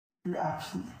the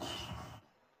absolute.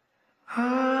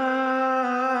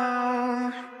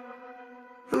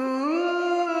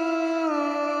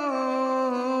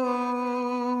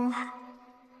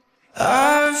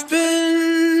 I've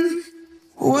been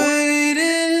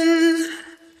waiting,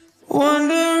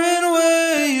 wondering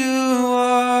where you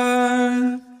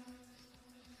are.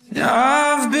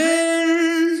 I've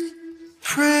been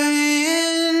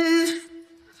praying,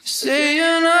 say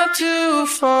you're not too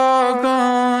far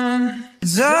gone.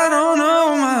 'Cause I don't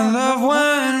know my love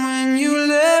when you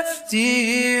left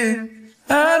here.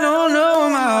 I don't know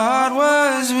my heart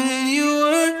was when you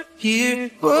were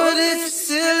here. What if you're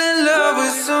still in love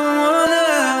with someone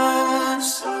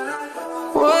else?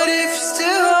 What if you're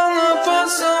still hung up on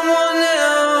someone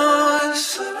else?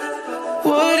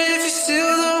 What if you're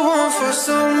still the one for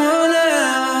someone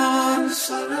else?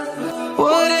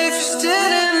 What if you're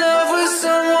still in love with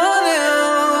someone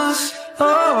else?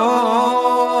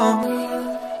 Oh,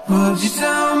 would you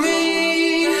tell me?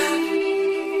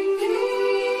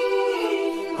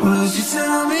 Would you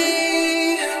tell me?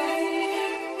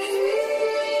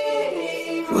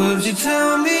 Would you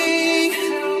tell me?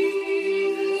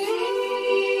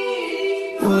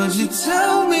 Would you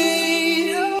tell me?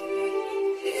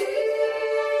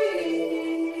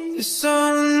 The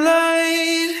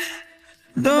sunlight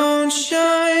don't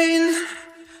shine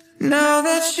now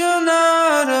that you're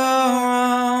not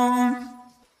around,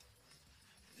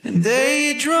 and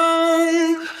they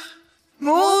drunk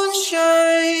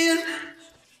moonshine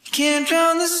can't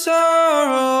drown the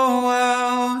sorrow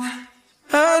out.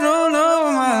 I don't know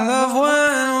my love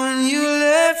when you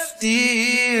left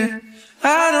here.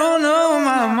 I don't know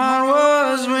my mind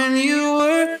was when you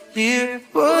were here.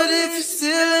 What if you're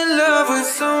still in love with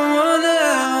someone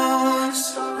else?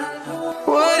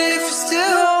 What if you're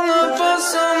still hung up on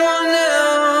someone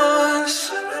else?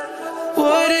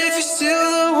 What if you're still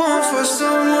the one for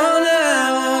someone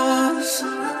else?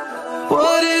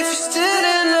 What if you're still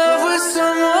in love with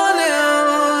someone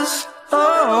else?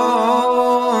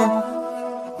 Oh,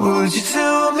 would you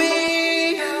tell me?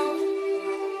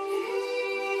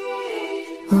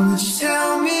 Would you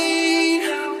tell me?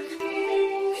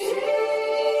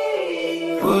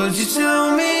 Would you tell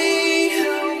me?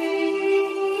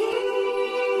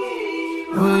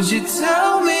 Would you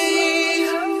tell me?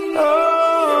 Oh.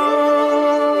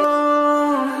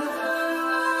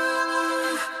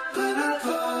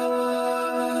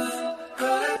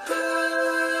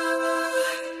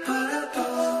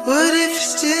 What if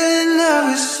you're still in love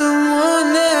with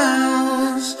someone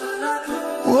else?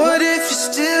 What if you're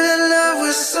still in love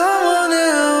with someone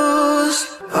else?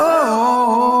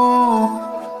 Oh,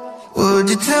 would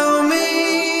you tell me?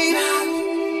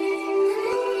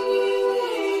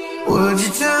 Would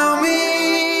you tell me?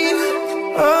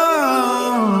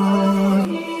 Oh,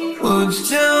 would you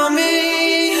tell me?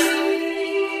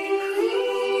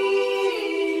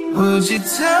 Would you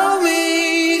tell me?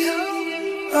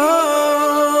 Oh,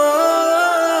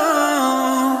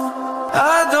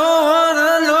 I don't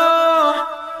wanna know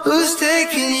who's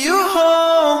taking you